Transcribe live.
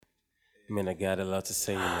Man, I got a lot to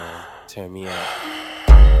say, man. Turn me up.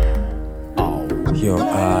 Your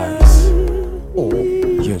eyes,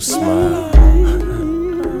 your smile.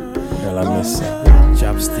 Girl, I miss it.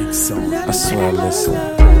 Chopstix song. I swear I miss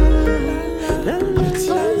it.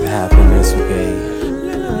 The happiness we gave,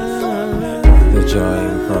 the joy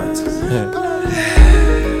in front.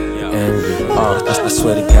 Envy. I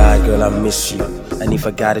swear to God, girl, I miss you. And if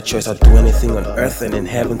I got a choice, I'd do anything on earth and in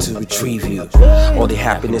heaven to retrieve you. All the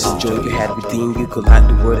happiness and joy you had within you collide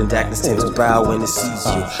the world, and darkness tends to bow when it sees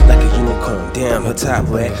you. Like a unicorn, damn, her top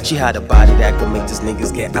red. She had a body that could make these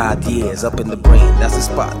niggas get ideas. Up in the brain, that's the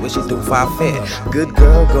spot where she do five fair. Good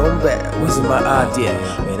girl, going bad, wasn't my idea.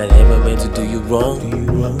 Man, I never meant to do you wrong.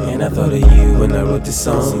 And I thought of you when I wrote this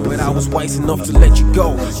song. When I was wise enough to let you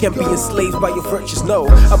go. Can't be enslaved by your virtues, no.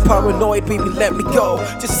 I'm paranoid, baby, let me go.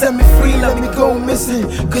 Just set me free, let me go missing.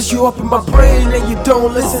 Cause you up in my brain and you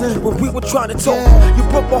don't listen. When we were trying to talk, you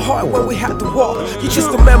broke my heart when we had to walk. You're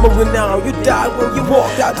just a memory now, you died when you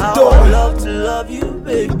walked out the door. I love to love you,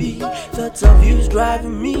 baby. Thoughts of you's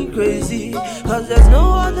driving me crazy. Cause there's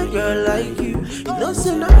no other girl like you. You know,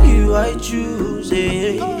 so now you I choose,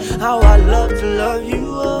 eh? How I love to love you,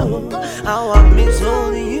 oh. How I miss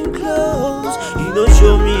holding you close. You know,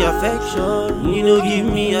 show me affection. You know, give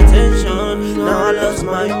me attention. Now I lost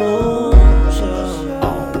my emotion.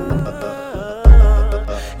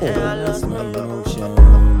 And I lost my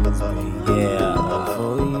emotions, yeah,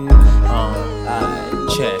 for you.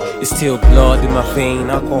 Check. It's still blood in my vein,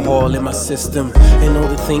 alcohol in my system, and all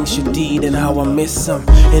the things you did and how I miss them,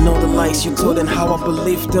 and all the lies you told and how I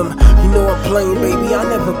believed them. You know I'm playing, baby, I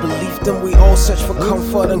never believed them. We all search for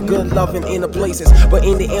comfort and good love in inner places, but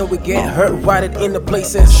in the end we get hurt right at inner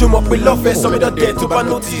places. Show up with love and some of the dead to ba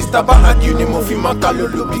notice. Taba argue ni mo fi makalo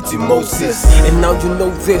lupiti Moses. And now you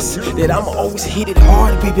know this, that I'm always hit it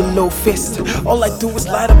hard, baby, low fist. All I do is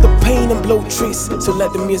light up the pain and blow trees. So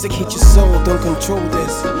let the music hit your soul, don't control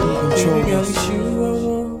this. Baby girl, it's you I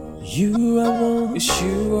want, you I want, it's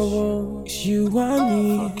you I want, it's you I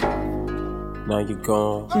need. Now you're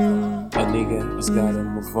gone, a nigga just gotta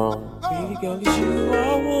move on. Baby girl, it's you I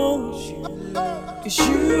want, it's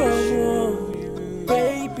you I want,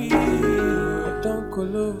 baby. Don't go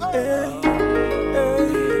low,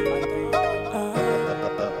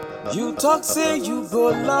 You talk say you go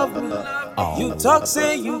love me, you talk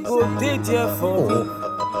say you go date here for me.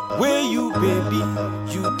 Where you, baby,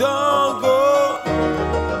 you don't go.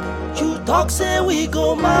 You talk say we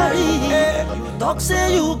go marry. You talk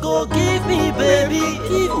say you go give me, baby.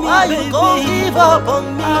 Give me, why baby. You go give up on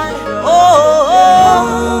me?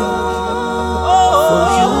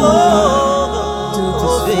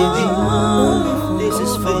 Baby, this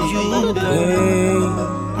is for you, girl.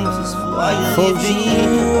 This is for you,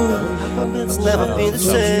 It's never been the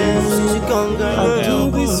same since you gone, girl. I'll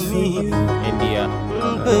do this for you. India,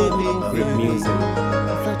 baby. GRIP MUZIK.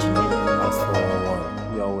 That's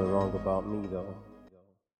 401. You always wrong about me, though.